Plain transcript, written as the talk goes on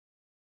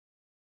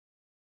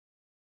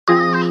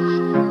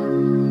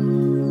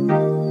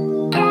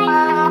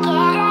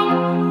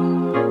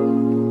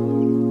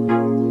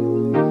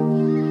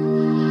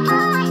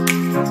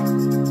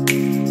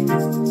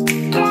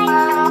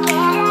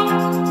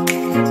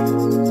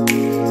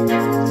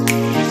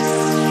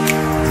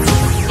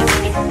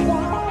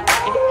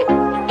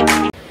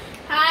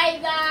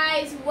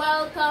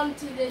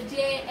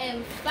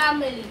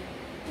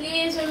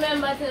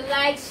remember to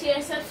like,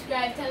 share,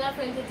 subscribe, tell a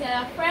friend to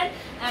tell a friend,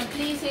 and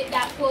please hit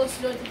that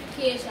post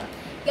notification.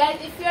 Guys,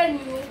 if you're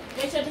new,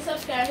 make sure to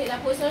subscribe, hit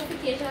that post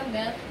notification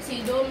bell so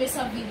you don't miss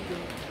a video.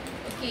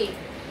 Okay.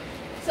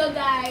 So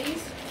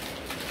guys,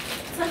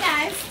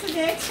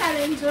 today's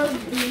challenge will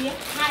be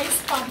high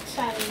spot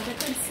challenge. You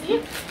can see,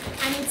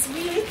 and it's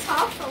really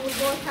tough. And we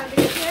both have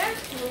it here.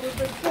 We will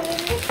be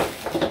playing it.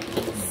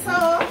 So,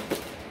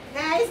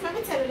 guys, let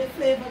me tell you the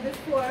flavor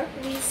before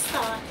we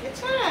start the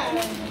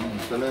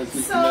challenge.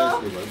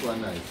 So,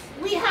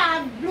 we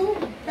have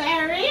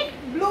blueberry,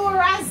 blue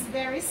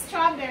raspberry,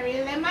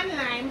 strawberry, lemon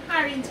lime,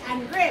 orange,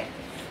 and grape.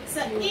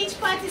 So each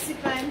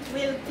participant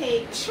will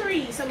take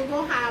 3. So we're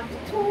gonna have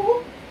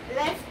 2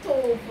 left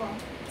over.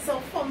 So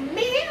for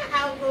me,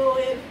 I'll go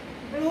with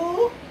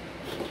blue,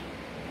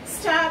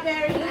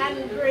 strawberry,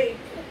 and grape.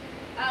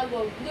 I'll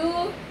go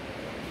blue,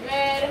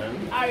 red,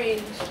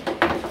 orange.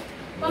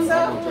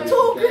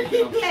 So 2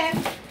 grape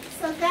left.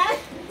 So that.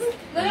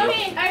 No,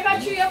 I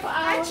got 3 of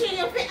I 3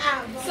 of it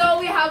out. So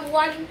we have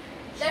 1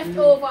 left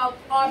over or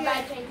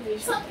bad calculation.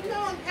 So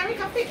no,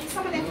 Erica picked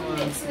some of them to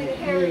mix with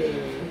Harry.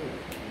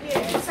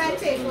 Yeah, so I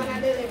take 1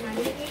 of the lemon.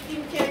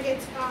 You can get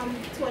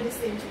 2 of the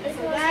same thing.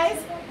 So guys,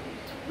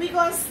 we're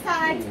going to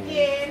start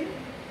in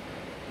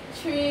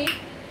 3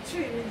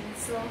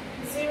 minutes. So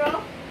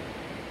 0,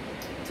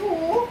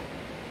 2,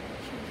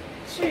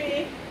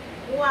 3,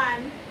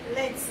 1.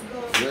 Let's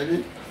go.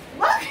 Ready?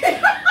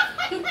 Okay.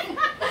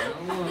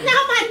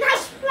 Now my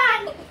nash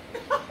plan.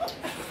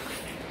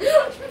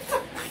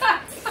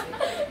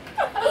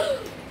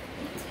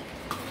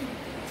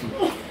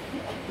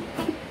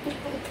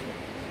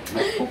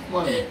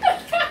 Money.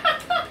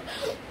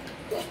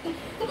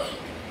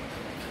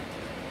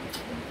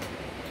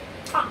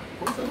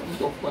 What's that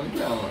so funny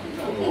now?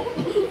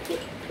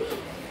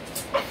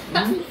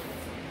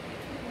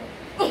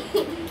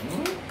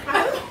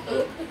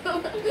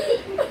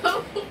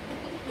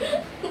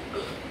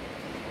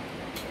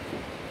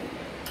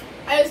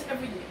 I use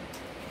every day.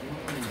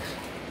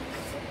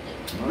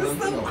 This is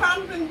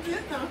crumbling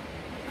dinner.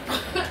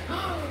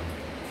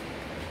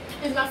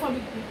 It's not for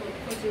big people,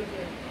 for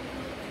children.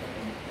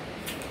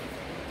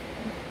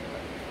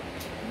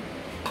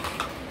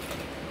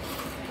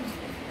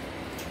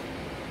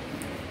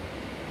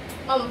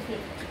 All of it.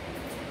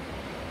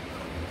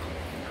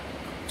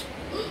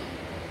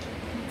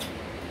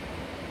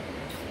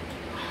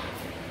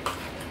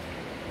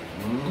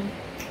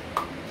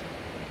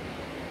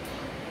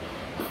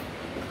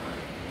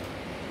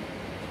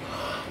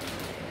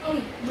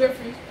 We're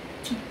free.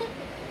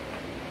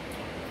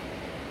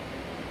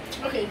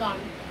 Okay, done.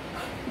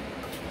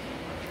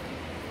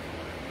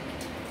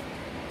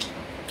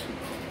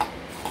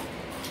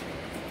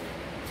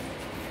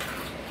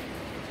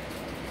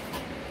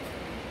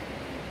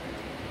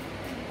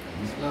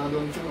 It's not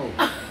done to know.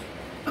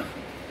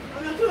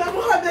 I'm not going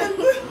to have them.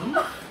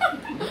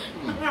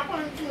 I'm not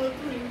going to 2 or 3.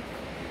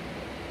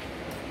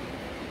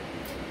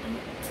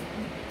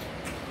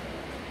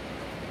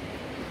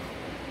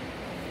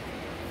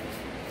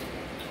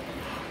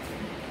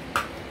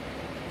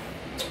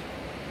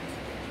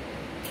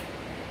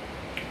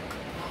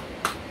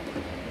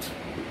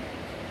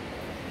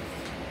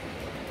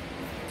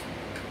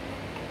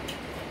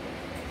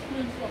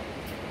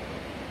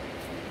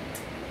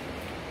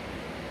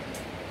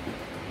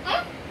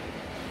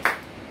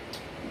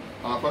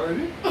 Half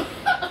already?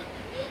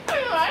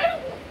 Alright.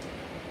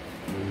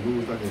 We'll do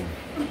it again.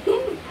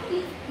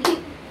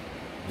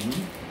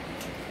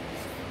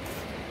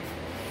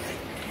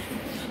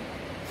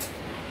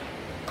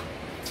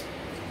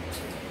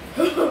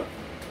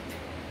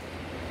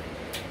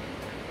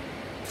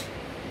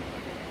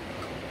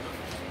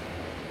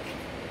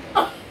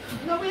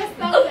 No, we have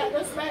found that.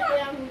 That's right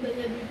there. I'm going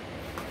to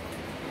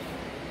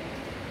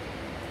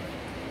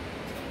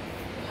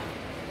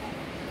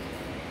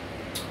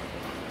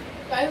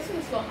Guys, this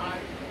is so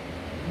hard.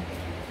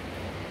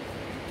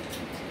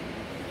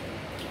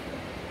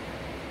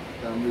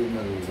 I'm reading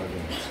my rules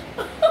again.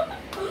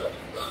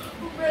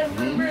 Bread.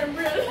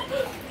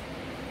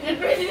 You're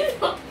ready?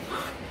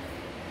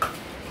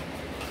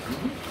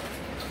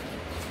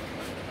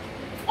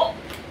 Oh,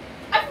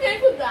 I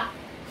think with that.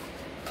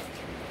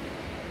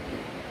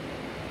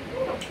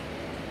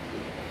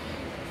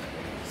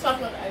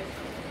 Soft on ice.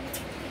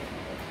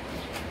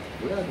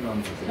 We had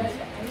nonsense.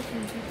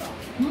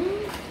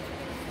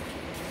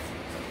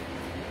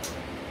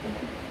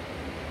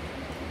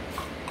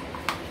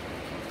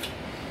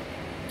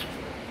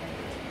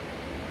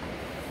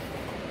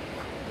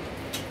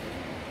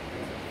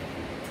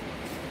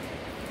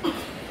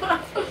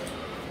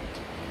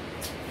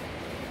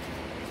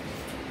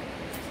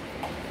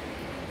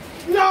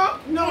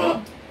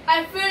 No.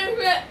 I feel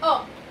it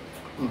up.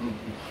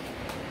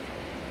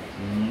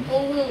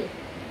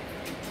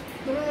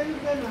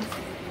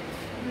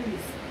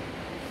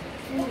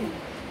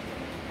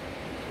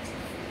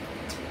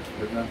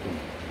 But nothing.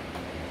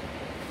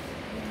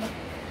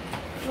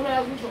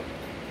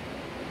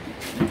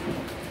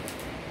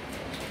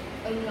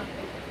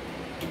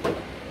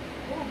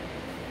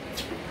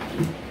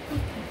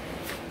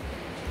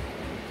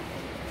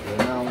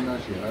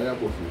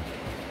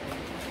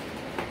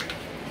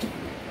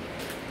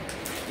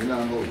 You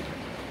know, go.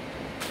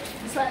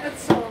 It's like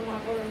it's so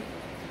macaroni.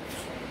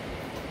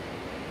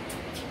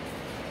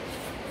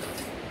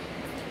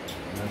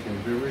 That's your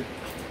favorite?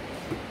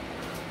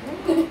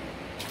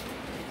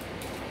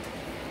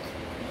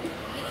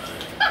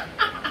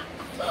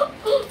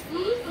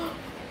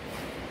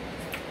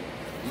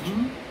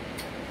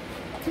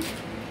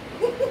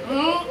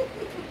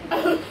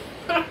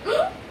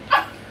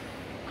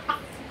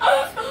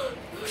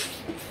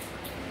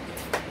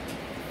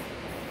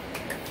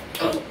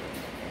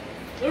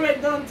 The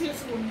red don't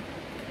taste good.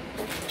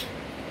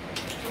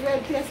 The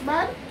red tastes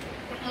bad.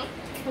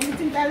 But you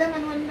think that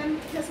lemon one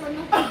then tastes good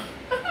now?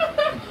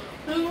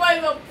 This is why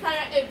the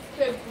fire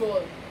expect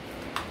roll.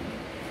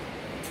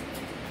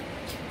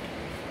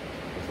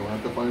 So I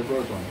have to find the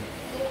first one.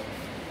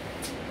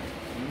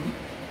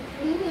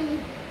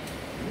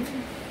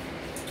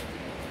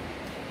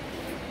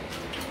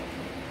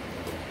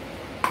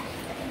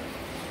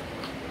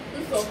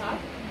 It's so hot.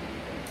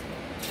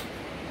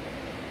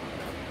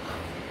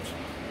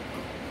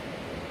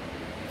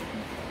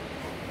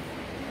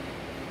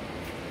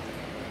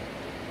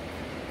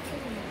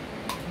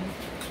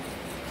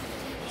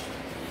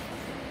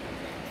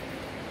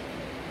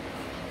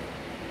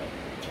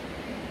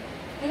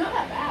 It's not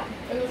that bad.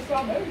 It was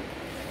strawberry.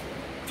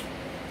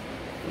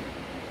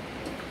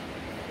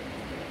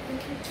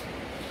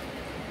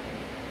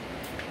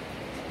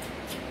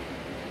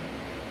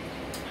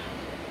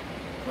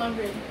 Come on,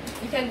 Brady.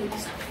 You can do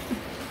this.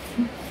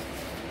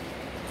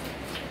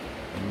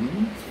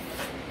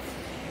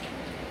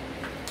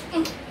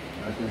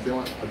 I can say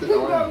what? I think I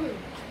want.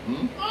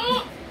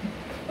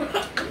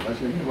 I can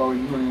think about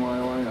you know why.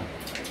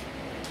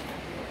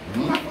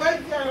 I'm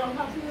right there. I'm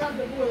happy to have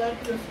the bowl like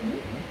this.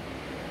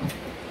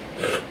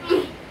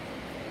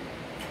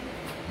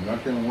 I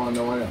can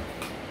wonder why.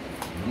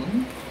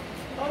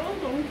 I don't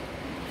know.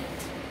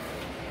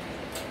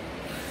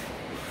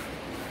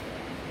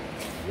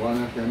 One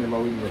I can never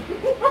win.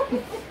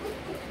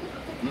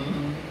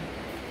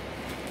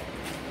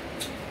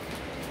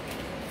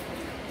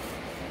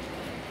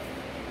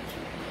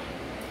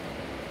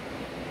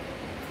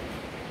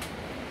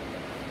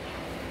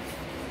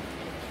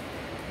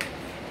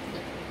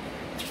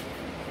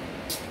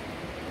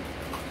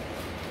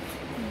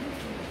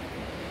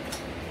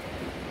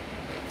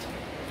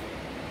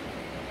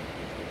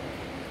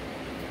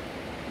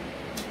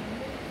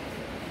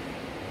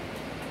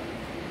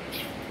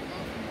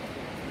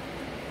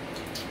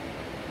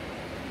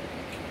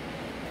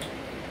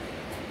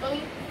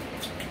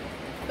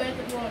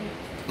 Better one.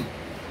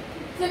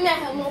 Let me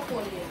have more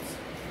onions.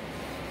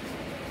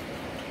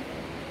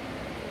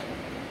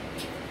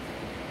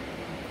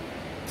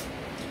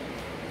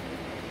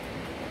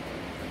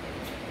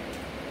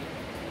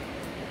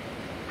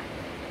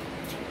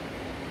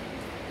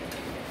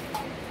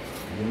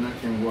 You're not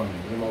can go on.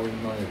 You're never win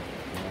no yet.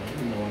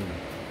 You know one.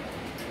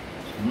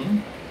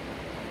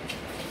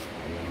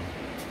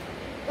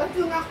 That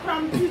thing a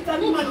cramp teeth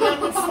and man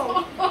never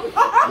saw.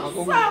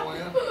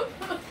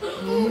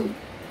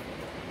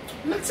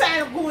 Let's try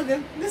to go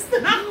then. This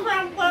thing a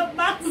cramp up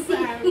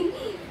backside.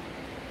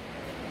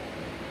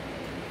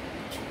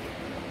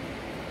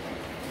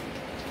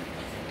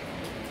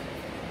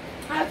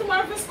 I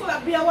tomorrow for school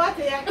at beer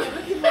water, I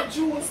can give you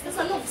juice. That's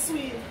enough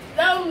sweet.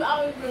 Then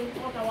I will drink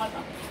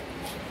water.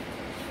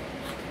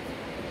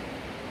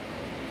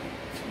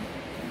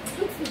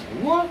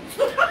 What?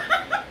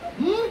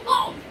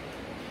 Oh!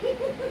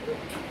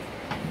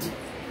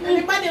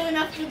 Anybody will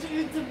have to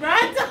eat the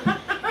bread?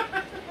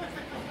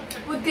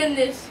 With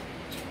goodness.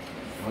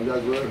 Oh,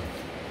 that's well.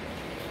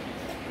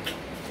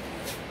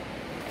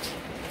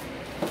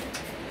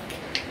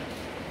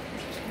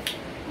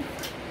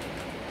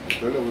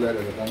 Tell them that I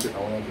can't take I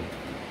want to.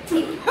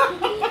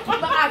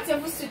 But I tell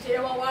you, switch it.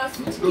 I want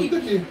to Don't switch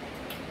take it. it.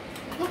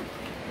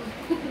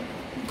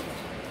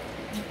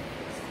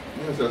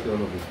 Yes, that's all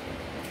of it.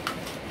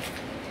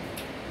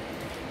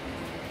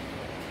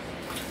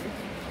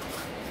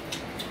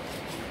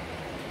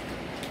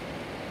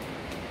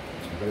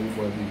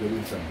 Everybody be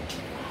very sad.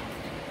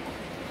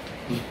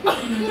 You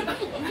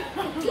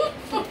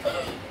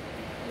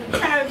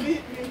can't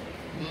beat me.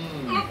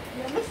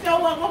 You still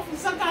want to go for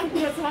second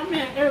place for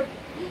me. I'm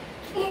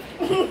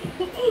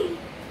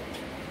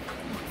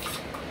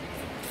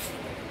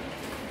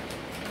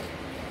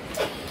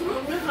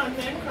going to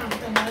make cramp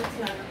to my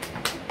plan.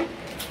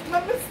 My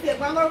mistake,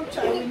 I'm going to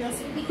try with you.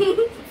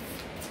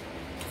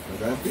 I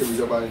can't stay with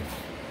your body.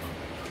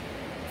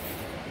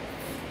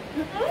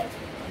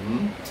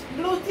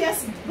 Blue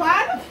tastes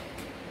bad.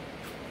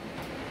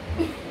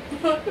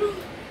 Your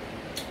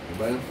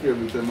body fear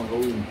every time I go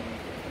in.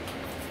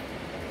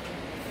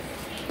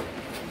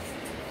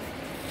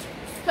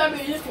 Tell me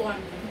this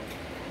one.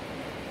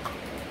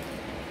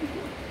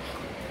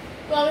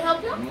 Want me to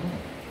help you?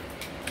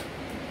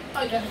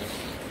 Oh, yeah.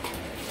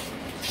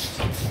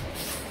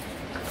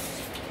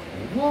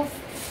 What?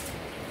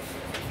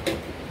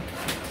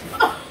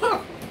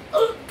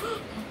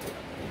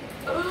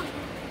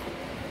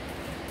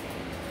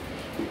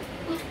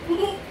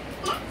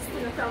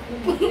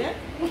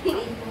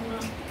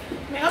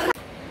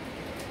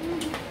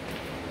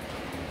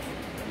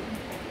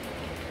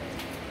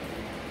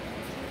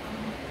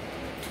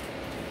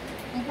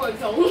 cold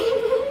so.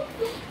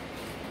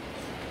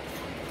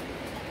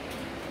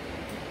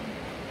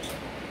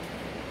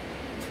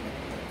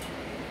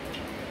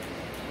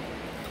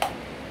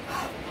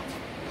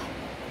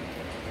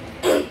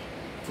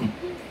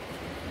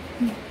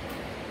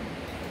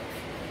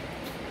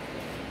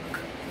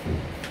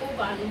 Oh,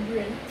 bad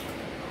brain.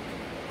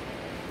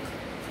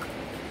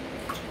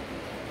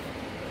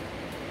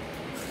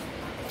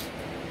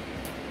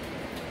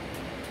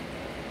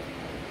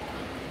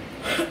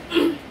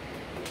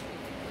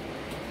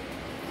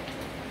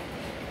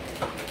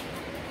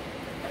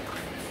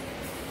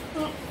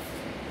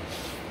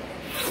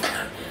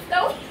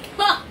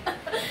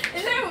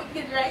 Is that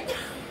good, right?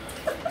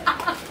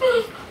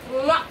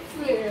 Not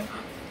fair.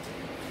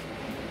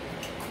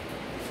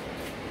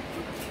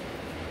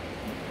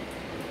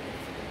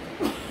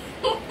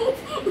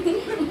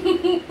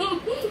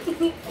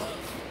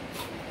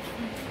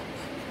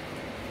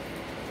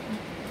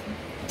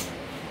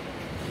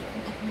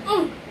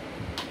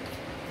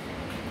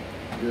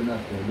 You're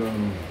not there,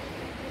 don't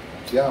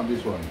you have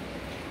this one?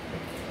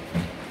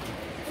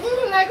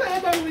 Like what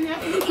you done when you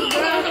finish the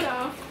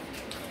burger.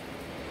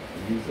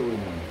 This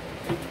one.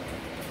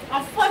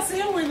 Of course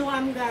you win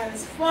one,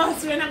 guys.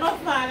 First, we're not going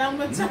to fall. I'm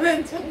going to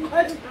challenge you.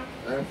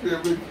 I'm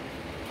favorite.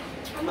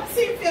 I'm going to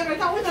see your favorite.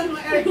 I wouldn't know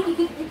Eric.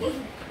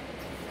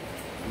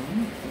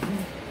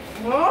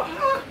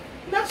 Oh,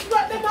 Nash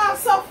got them all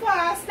so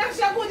fast. Nash,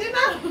 you're good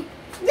enough.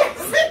 Just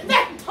sit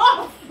there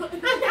tough.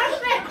 And Nash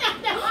got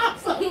them all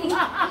so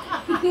fast.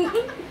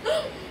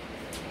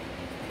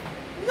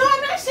 No,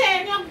 Nash,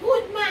 you're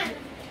good, man.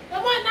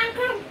 Come on,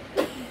 Nankram.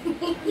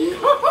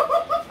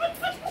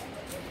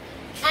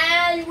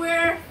 And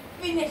we're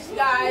finished,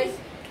 guys.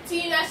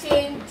 Tina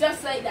Shane,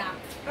 just like that.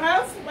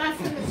 Else, I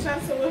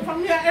finished so we're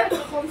from here, Eric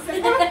comes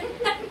second.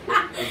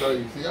 I thought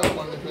you see how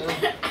one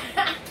is.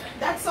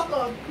 That's so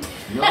good.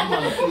 No,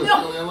 man,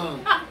 still, man.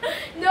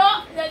 No.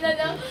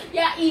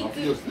 Yeah, eat I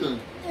feel it. still.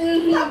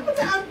 Yeah, put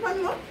the hand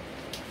on me.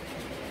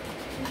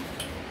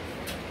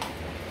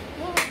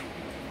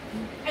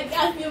 I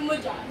got you more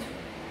job.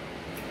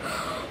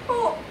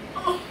 Oh.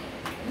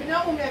 You know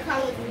who make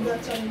a little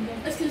Dutch on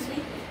them. Excuse me.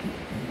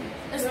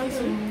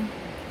 Excuse me.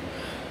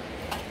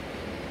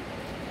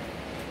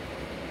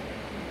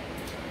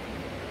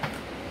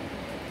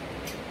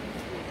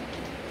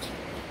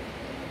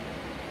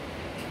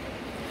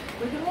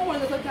 We can go one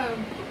look at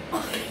them.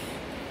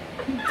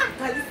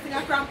 Because this thing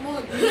a crap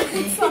mode.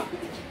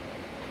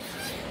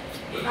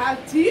 Our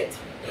teeth.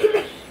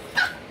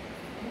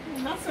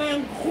 That's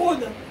saying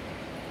good.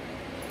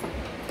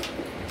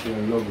 Yeah,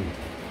 lovely.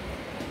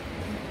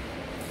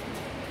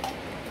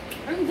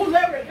 And good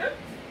everything.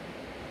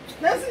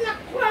 That's in a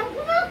crap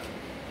mode.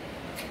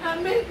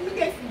 And make me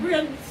get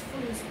brain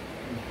freeze.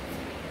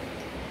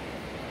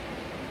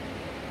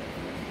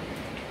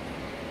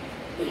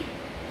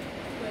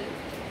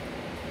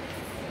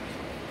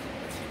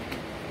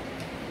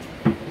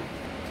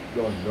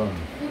 Done.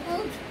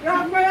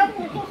 Yeah, man,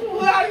 I'm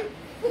like,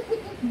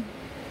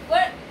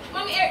 What?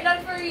 Mommy, Eric done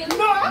for real?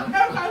 no,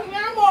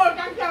 I'm more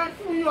than that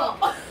for you.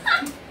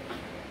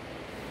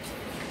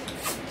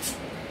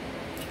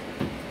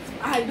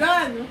 I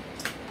done.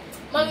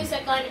 Mommy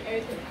second,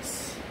 Eric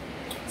last.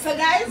 So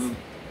guys,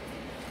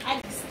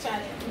 I just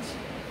challenge.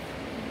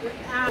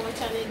 Our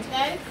challenge,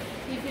 guys.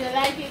 If you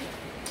like it,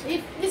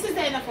 if this is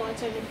the end of our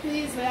challenge,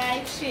 please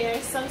like, share,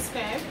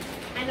 subscribe.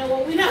 And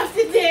our winner of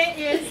today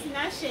is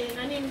Nashane,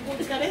 and him good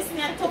because this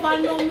not to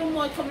ban down no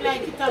more come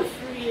like it up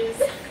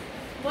freeze.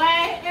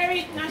 Why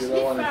Eric Nash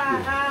different?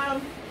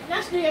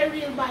 Nash do a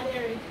real bad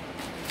Eric.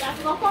 You have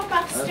to go come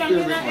back strong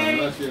in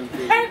Eric.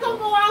 Eric come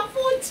go on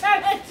food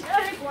challenge.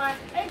 Eric one.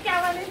 I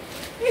can't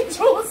he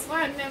chose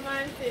one them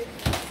and thing.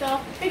 So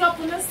pick up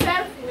on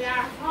yourself. We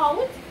are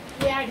out.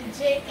 We are the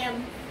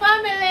JM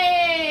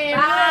family.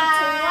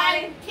 Bye.